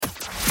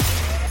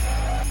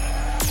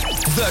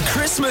The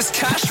Christmas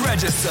Cash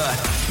Register.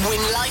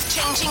 Win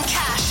life-changing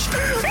cash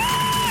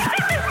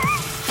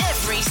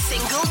every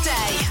single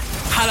day.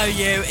 Hello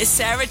you, it's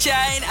Sarah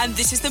Jane and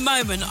this is the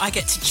moment I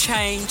get to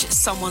change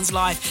someone's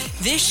life.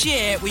 This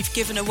year we've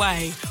given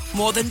away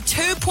more than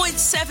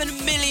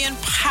 £2.7 million.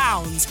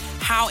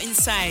 How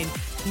insane.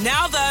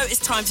 Now though, it's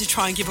time to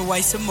try and give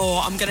away some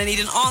more. I'm going to need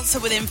an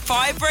answer within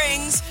 5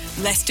 rings.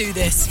 Let's do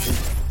this.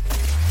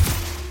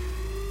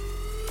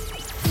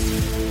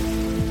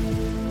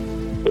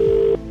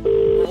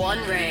 One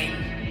ring.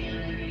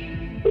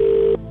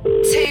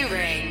 2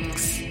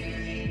 rings.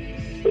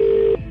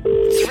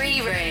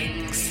 3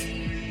 rings.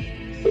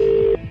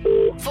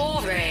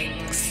 4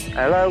 rings.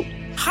 Hello,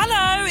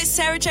 Hello, it's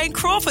Sarah Jane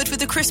Crawford with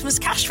the Christmas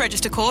Cash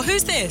Register call.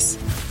 Who's this?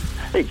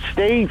 it's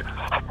Steve.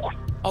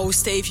 Oh,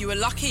 Steve, you were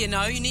lucky, you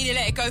know. You needed to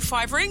let it go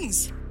 5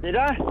 rings. Did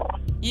I?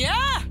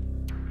 Yeah.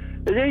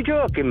 Is he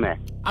joking me?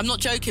 I'm not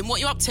joking. What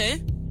are you up to?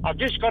 I've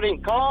just got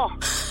in car.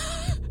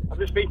 I've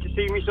just been to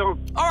see my son.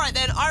 All right,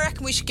 then. I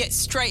reckon we should get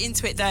straight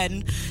into it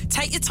then.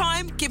 Take your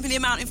time. Give me the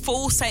amount in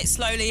full. Say it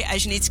slowly,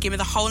 as you need to give me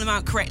the whole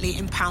amount correctly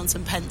in pounds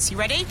and pence. You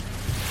ready?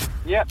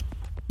 Yep.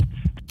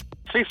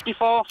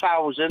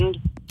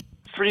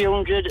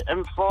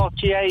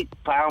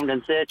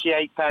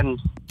 £54,348.38.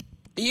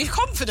 Are you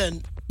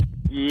confident?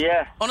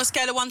 Yeah, On a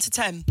scale of 1 to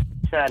 10?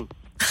 10.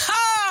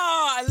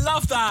 Ha! I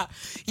love that.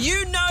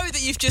 You know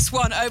that you've just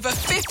won over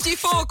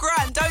 54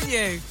 grand, don't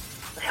you?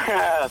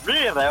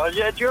 Really? Was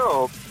it a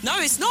joke? No,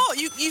 it's not.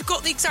 You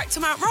got the exact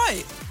amount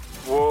right.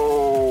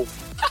 Whoa.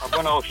 I've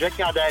gone all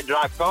shaky. I dare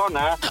drive car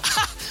now.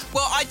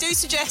 Well, I do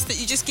suggest that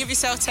you just give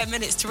yourself 10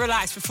 minutes to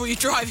relax before you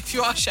drive if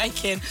you are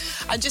shaking,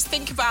 and just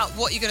think about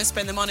what you're going to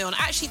spend the money on.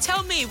 Actually,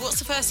 tell me, what's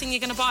the first thing you're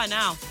going to buy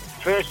now?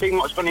 First thing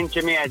what's gone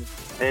into my head,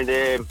 and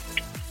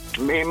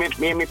me and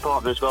my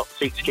partner's got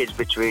 6 kids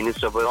between us,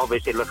 so we'll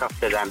obviously look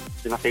after them.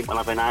 And I think we'll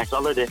have a nice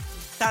holiday.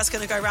 That's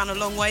going to go round a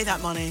long way,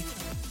 that money.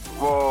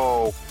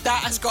 Whoa.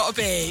 That has got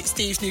to be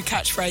Steve's new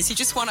catchphrase. He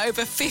just won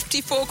over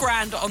 54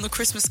 grand on the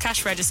Christmas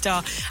Cash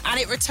Register, and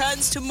it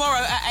returns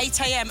tomorrow at 8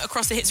 a.m.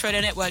 across the Hits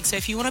Radio Network. So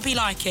if you want to be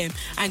like him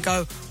and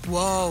go,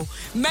 whoa,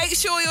 make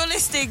sure you're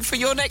listening for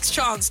your next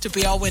chance to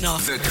be our winner.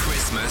 The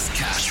Christmas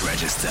Cash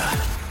Register.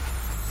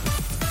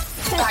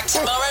 Back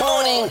tomorrow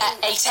morning at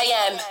 8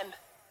 a.m.